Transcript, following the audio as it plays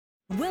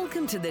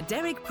Welcome to the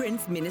Derek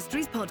Prince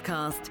Ministries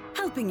podcast,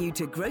 helping you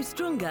to grow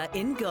stronger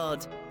in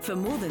God. For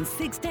more than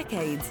 6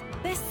 decades,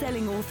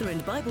 best-selling author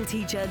and Bible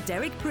teacher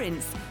Derek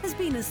Prince has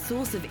been a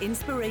source of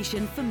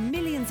inspiration for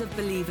millions of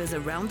believers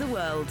around the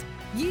world.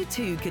 You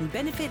too can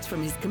benefit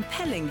from his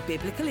compelling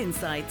biblical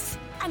insights.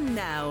 And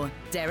now,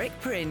 Derek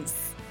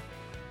Prince.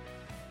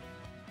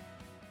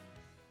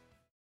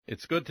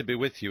 It's good to be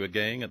with you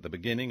again at the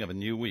beginning of a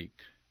new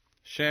week,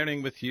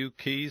 sharing with you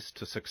keys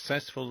to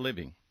successful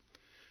living,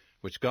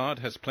 which God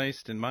has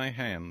placed in my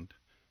hand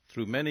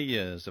through many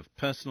years of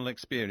personal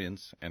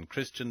experience and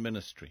Christian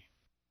ministry.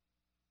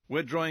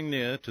 We're drawing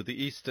near to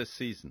the Easter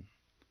season,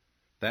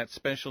 that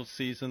special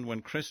season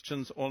when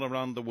Christians all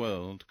around the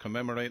world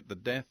commemorate the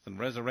death and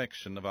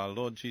resurrection of our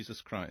Lord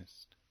Jesus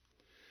Christ.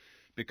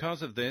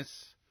 Because of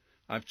this,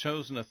 I've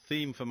chosen a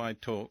theme for my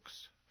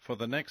talks for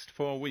the next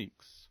 4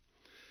 weeks,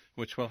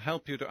 which will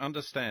help you to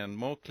understand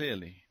more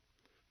clearly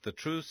the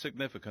true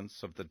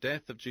significance of the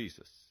death of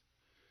Jesus,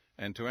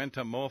 and to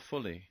enter more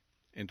fully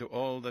into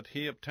all that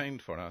he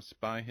obtained for us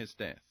by his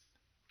death.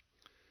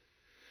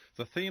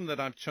 The theme that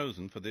I've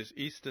chosen for this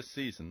Easter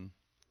season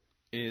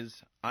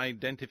is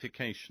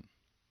identification.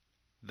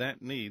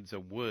 That needs a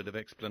word of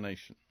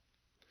explanation.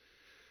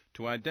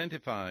 To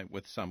identify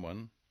with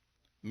someone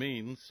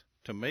means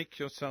to make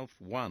yourself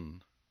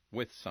one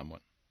with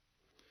someone.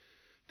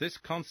 This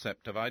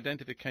concept of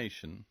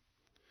identification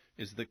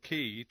is the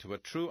key to a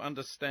true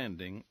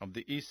understanding of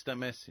the Easter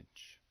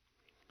message.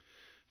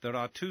 There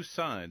are 2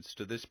 sides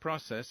to this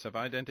process of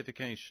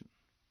identification,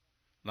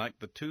 like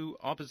the 2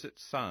 opposite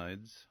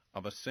sides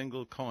of a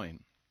single coin.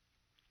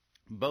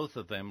 Both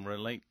of them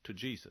relate to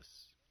Jesus.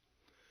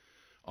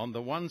 On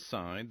the one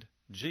side,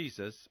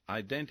 Jesus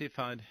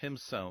identified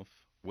himself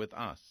with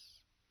us,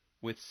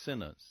 with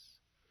sinners,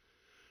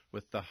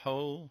 with the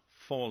whole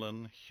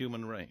fallen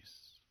human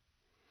race.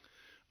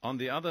 On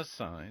the other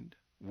side,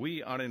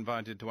 we are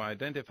invited to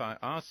identify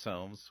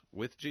ourselves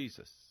with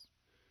Jesus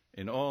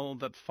in all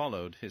that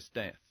followed his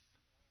death,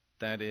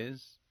 that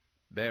is,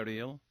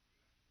 burial,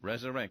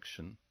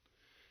 resurrection,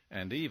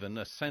 and even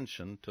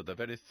ascension to the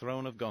very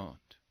throne of God.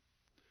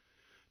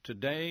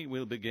 Today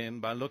we'll begin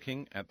by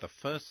looking at the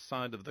first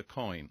side of the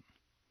coin,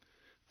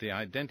 the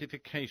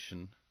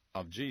identification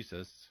of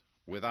Jesus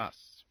with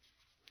us.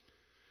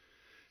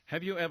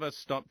 Have you ever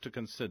stopped to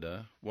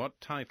consider what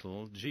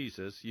title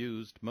Jesus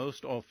used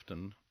most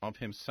often of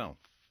himself?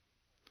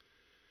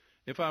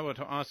 If I were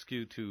to ask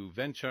you to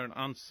venture an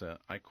answer,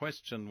 I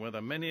question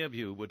whether many of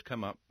you would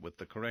come up with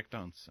the correct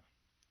answer.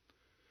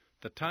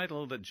 The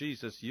title that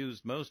Jesus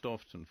used most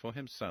often for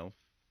himself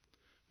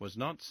was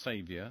not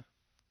Savior,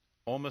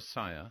 or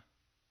Messiah,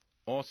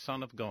 or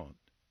Son of God,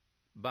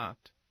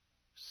 but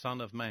Son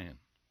of Man.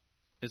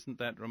 Isn't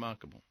that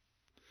remarkable?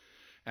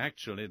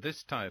 Actually,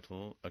 this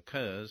title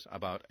occurs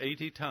about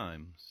 80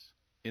 times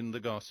in the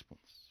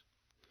Gospels.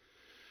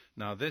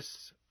 Now,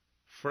 this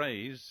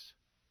phrase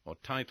or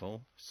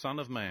title, Son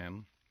of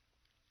Man,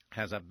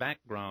 has a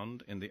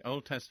background in the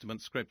Old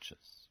Testament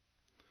Scriptures.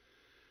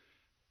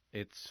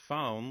 It's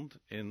found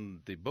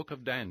in the book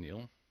of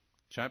Daniel,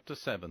 chapter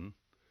 7,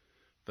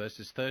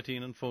 verses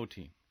 13 and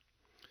 14.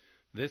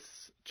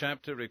 This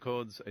chapter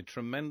records a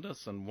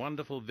tremendous and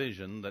wonderful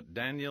vision that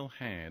Daniel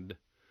had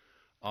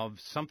of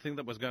something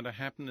that was going to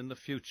happen in the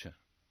future,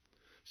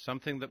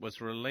 something that was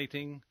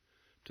relating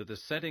to the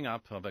setting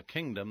up of a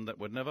kingdom that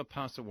would never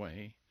pass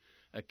away,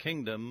 a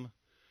kingdom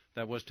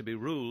that was to be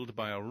ruled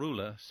by a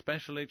ruler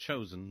specially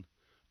chosen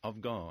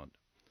of God.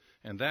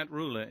 And that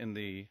ruler, in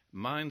the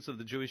minds of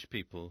the Jewish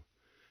people,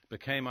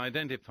 became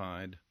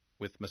identified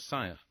with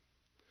Messiah.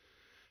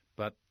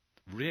 But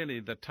really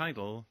the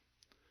title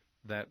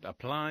that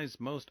applies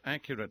most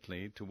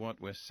accurately to what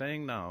we're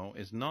saying now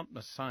is not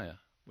Messiah,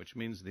 which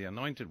means the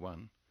anointed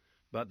one,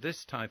 but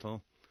this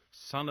title,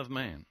 Son of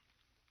Man.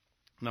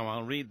 Now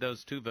I'll read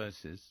those 2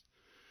 verses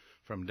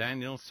from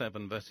Daniel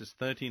 7, verses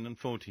 13 and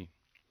 14.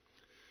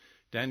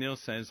 Daniel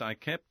says, I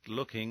kept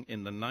looking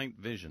in the night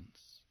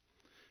visions,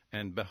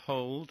 and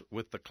behold,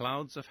 with the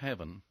clouds of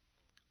heaven,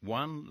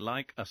 one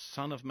like a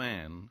son of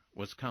man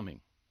was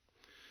coming.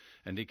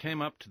 And he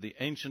came up to the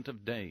Ancient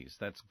of Days,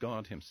 that's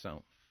God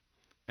himself.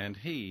 And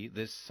he,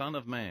 this Son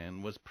of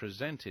Man, was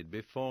presented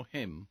before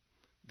him,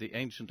 the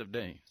Ancient of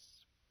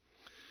Days.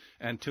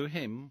 And to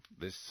him,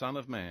 this Son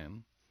of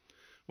Man,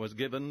 was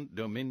given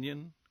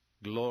dominion,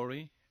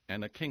 glory,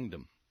 and a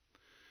kingdom,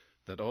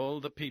 that all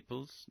the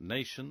peoples,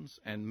 nations,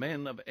 and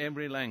men of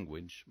every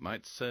language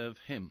might serve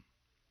him.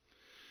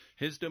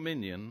 His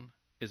dominion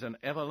is an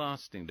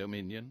everlasting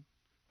dominion,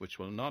 which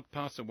will not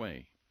pass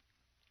away,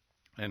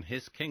 and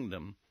his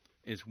kingdom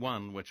is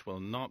one which will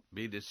not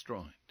be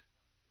destroyed.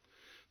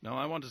 Now,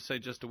 I want to say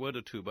just a word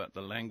or 2 about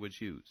the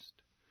language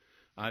used.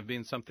 I've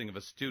been something of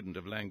a student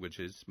of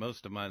languages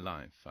most of my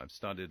life. I've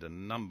studied a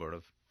number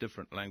of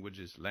different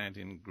languages,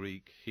 Latin,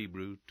 Greek,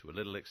 Hebrew, to a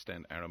little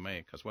extent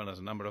Aramaic, as well as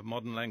a number of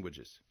modern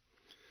languages.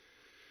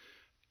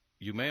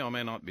 You may or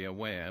may not be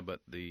aware,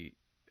 but the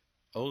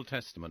Old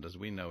Testament, as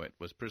we know it,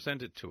 was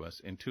presented to us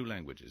in 2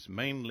 languages,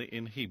 mainly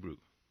in Hebrew.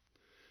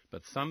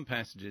 but some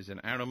passages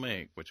in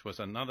Aramaic, which was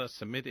another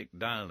Semitic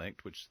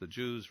dialect which the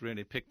Jews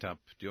really picked up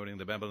during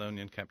the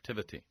Babylonian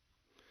captivity.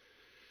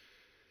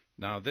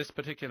 Now, this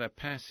particular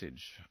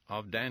passage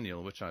of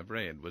Daniel, which I've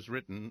read, was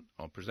written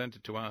or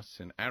presented to us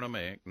in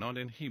Aramaic, not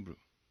in Hebrew.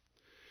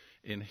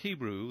 In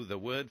Hebrew, the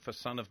word for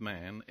son of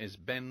man is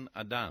Ben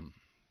Adam.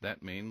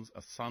 That means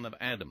a son of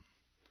Adam.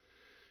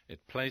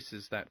 It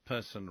places that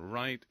person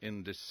right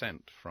in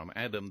descent from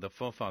Adam, the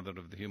forefather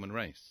of the human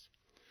race.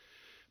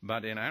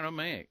 But in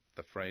Aramaic,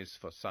 the phrase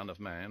for son of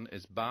man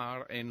is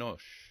Bar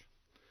Enosh,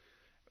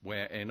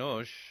 where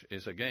Enosh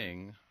is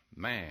again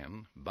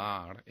man,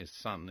 Bar is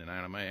son in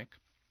Aramaic,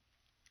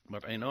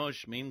 but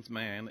Enosh means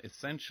man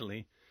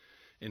essentially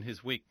in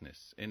his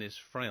weakness, in his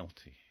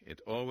frailty.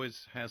 It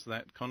always has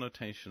that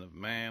connotation of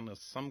man as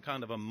some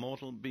kind of a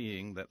mortal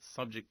being that's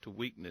subject to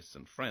weakness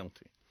and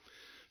frailty.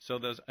 So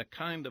there's a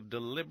kind of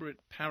deliberate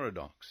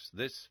paradox.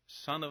 This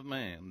son of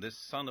man, this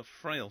son of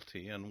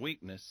frailty and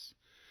weakness,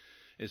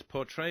 is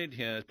portrayed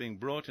here as being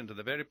brought into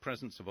the very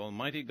presence of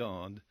Almighty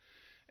God,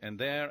 and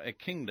there a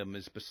kingdom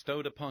is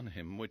bestowed upon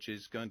him, which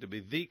is going to be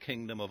the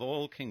kingdom of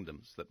all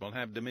kingdoms, that will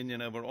have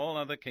dominion over all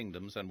other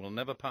kingdoms and will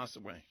never pass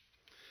away.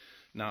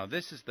 Now,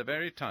 this is the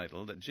very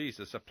title that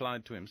Jesus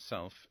applied to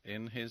himself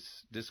in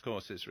his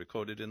discourses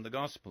recorded in the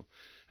Gospel.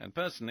 And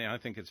personally, I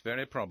think it's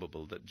very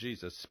probable that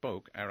Jesus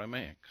spoke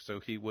Aramaic,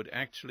 so he would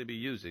actually be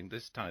using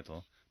this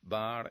title,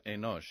 Bar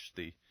Enosh,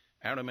 the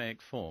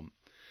Aramaic form.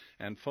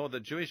 And for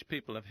the Jewish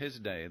people of his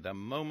day, the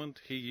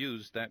moment he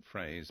used that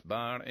phrase,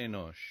 Bar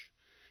Enosh,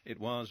 it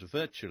was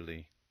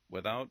virtually,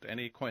 without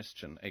any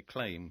question, a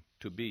claim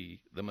to be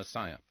the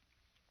Messiah.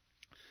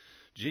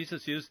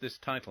 Jesus used this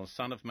title,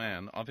 Son of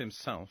Man, of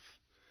himself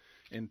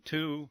in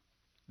two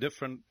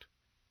different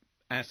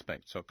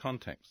aspects or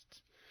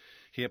contexts.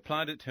 He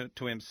applied it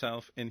to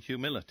himself in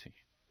humility.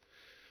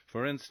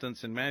 For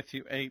instance, in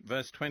Matthew 8,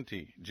 verse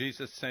 20,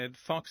 Jesus said,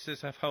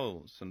 "Foxes have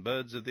holes and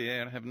birds of the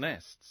air have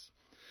nests,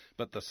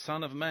 but the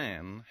Son of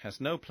Man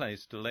has no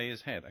place to lay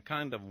his head," a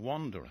kind of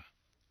wanderer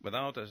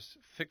without a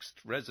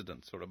fixed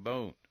residence or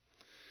abode.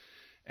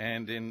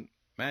 And in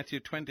Matthew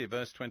 20,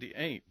 verse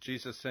 28,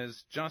 Jesus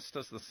says, "Just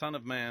as the Son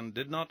of Man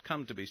did not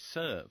come to be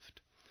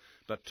served,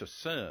 but to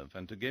serve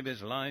and to give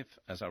his life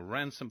as a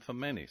ransom for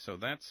many." So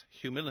that's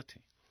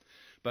humility.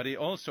 But he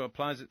also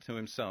applies it to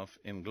himself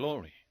in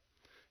glory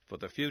for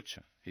the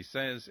future. He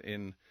says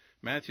in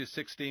Matthew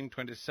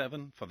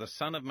 16:27, "For the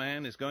Son of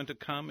Man is going to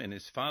come in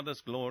his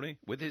Father's glory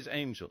with his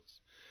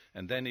angels,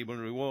 and then he will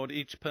reward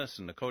each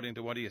person according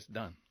to what he has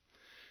done."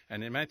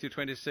 And in Matthew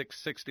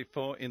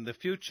 26:64, in the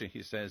future,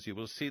 he says, "You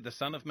will see the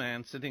Son of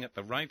Man sitting at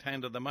the right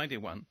hand of the Mighty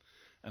One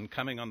and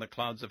coming on the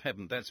clouds of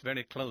heaven." That's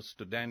very close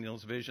to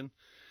Daniel's vision.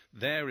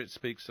 There it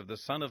speaks of the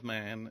Son of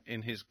Man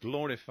in his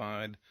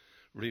glorified,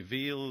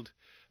 revealed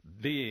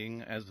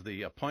being as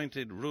the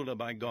appointed ruler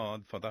by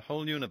God for the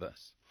whole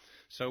universe.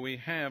 So we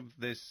have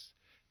this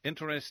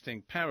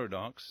interesting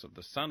paradox of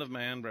the Son of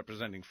Man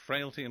representing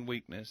frailty and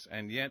weakness,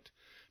 and yet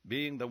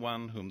being the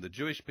one whom the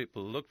Jewish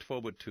people looked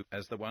forward to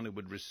as the one who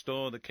would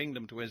restore the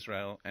kingdom to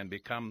Israel and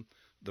become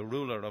the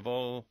ruler of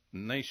all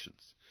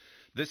nations.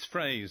 This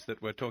phrase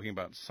that we're talking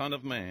about, Son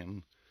of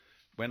Man,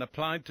 when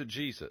applied to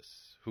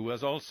Jesus, who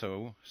was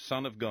also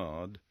Son of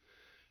God,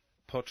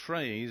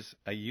 portrays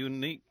a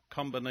unique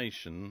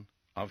combination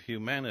of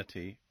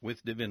humanity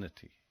with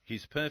divinity.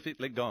 He's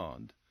perfectly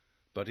God,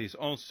 but he's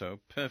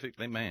also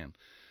perfectly man.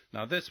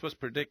 Now, this was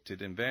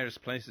predicted in various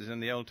places in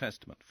the Old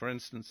Testament. For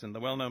instance, in the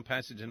well-known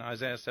passage in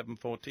Isaiah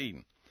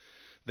 7:14,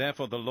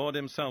 "Therefore the Lord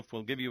himself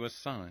will give you a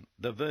sign.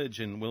 The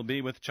virgin will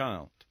be with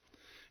child,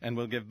 and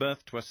will give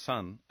birth to a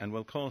son, and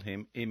will call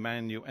him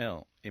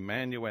Emmanuel."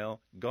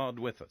 Emmanuel, God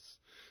with us.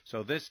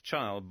 So this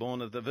child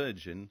born of the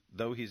virgin,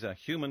 though he's a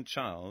human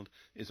child,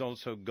 is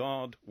also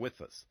God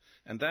with us.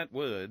 And that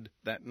word,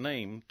 that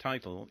name,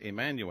 title,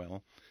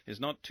 Emmanuel, is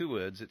not two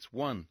words, it's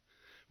one,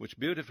 which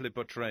beautifully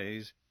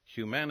portrays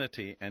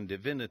humanity and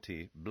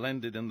divinity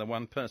blended in the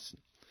one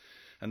person.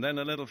 And then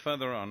a little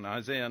further on,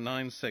 Isaiah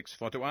 9:6,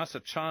 "For to us a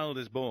child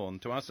is born,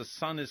 to us a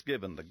son is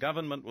given, the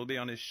government will be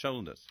on his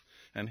shoulders.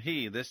 And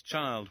he, this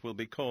child, will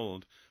be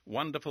called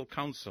Wonderful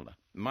Counselor,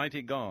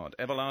 Mighty God,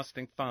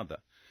 Everlasting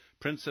Father,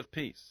 Prince of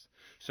Peace."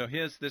 So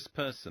here's this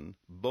person,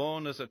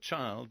 born as a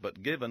child,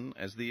 but given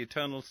as the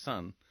eternal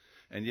Son,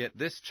 and yet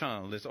this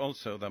child is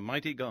also the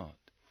mighty God.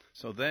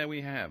 So there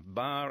we have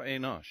Bar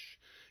Enosh,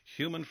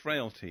 human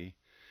frailty,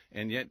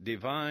 and yet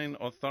divine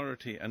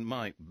authority and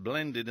might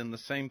blended in the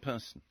same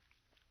person.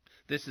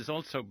 This is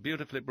also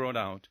beautifully brought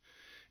out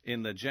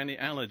in the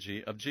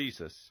genealogy of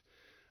Jesus.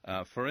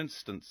 For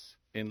instance,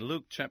 in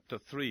Luke chapter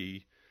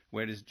 3,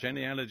 where his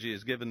genealogy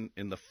is given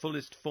in the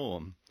fullest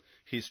form,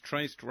 he's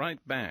traced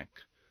right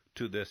back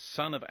to the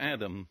son of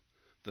Adam,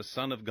 the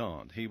Son of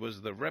God. He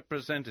was the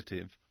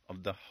representative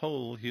of the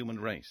whole human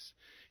race.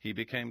 He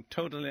became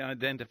totally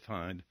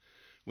identified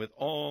with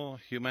all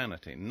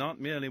humanity, not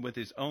merely with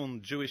his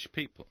own Jewish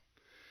people.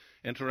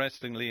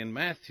 Interestingly, in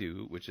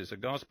Matthew, which is a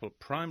gospel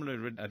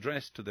primarily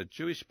addressed to the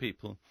Jewish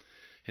people,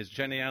 his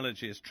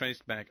genealogy is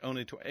traced back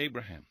only to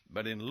Abraham.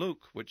 But in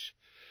Luke, which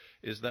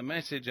is the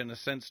message, in a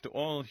sense, to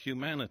all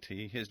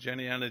humanity. His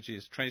genealogy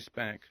is traced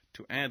back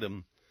to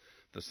Adam,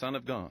 the Son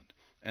of God.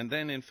 And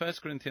then in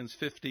 1 Corinthians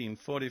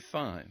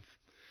 15:45,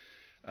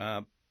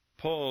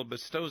 Paul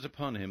bestows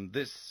upon him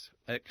this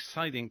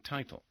exciting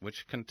title,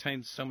 which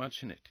contains so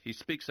much in it. He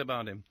speaks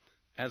about him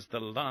as the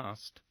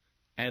last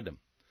Adam.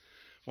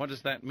 What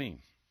does that mean?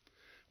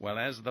 Well,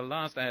 as the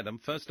last Adam,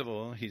 first of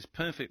all, he's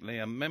perfectly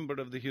a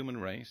member of the human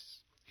race.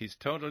 He's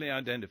totally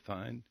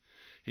identified.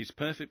 He's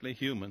perfectly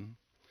human.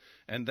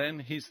 And then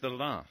he's the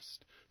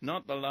last.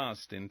 Not the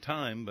last in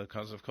time,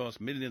 because, of course,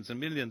 millions and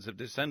millions of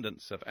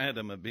descendants of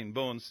Adam have been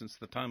born since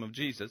the time of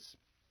Jesus.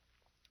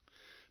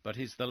 But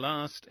he's the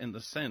last in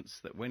the sense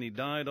that when he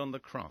died on the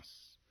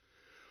cross,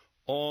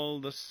 all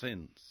the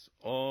sins,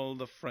 all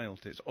the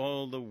frailties,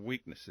 all the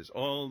weaknesses,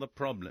 all the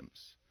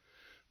problems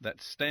that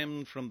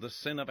stemmed from the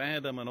sin of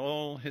Adam and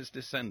all his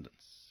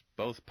descendants,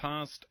 both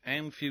past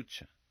and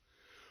future,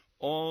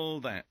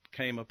 all that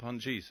came upon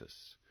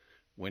Jesus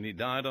when he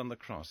died on the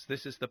cross.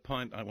 This is the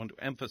point I want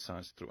to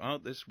emphasize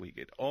throughout this week.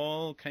 It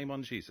all came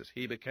on Jesus.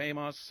 He became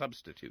our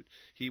substitute.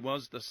 He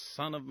was the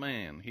Son of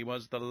Man. He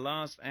was the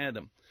last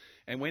Adam.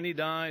 And when he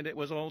died, it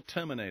was all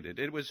terminated.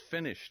 It was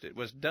finished. It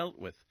was dealt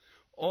with.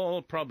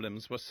 All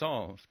problems were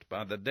solved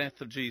by the death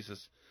of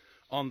Jesus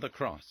on the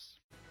cross.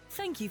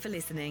 Thank you for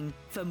listening.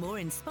 For more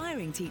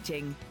inspiring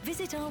teaching,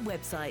 visit our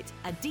website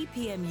at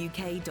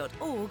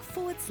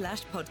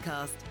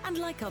dpmuk.org/podcast and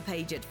like our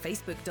page at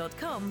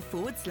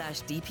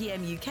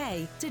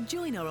facebook.com/dpmuk to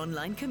join our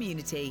online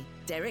community.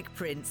 Derek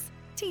Prince,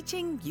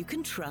 teaching you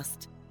can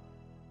trust.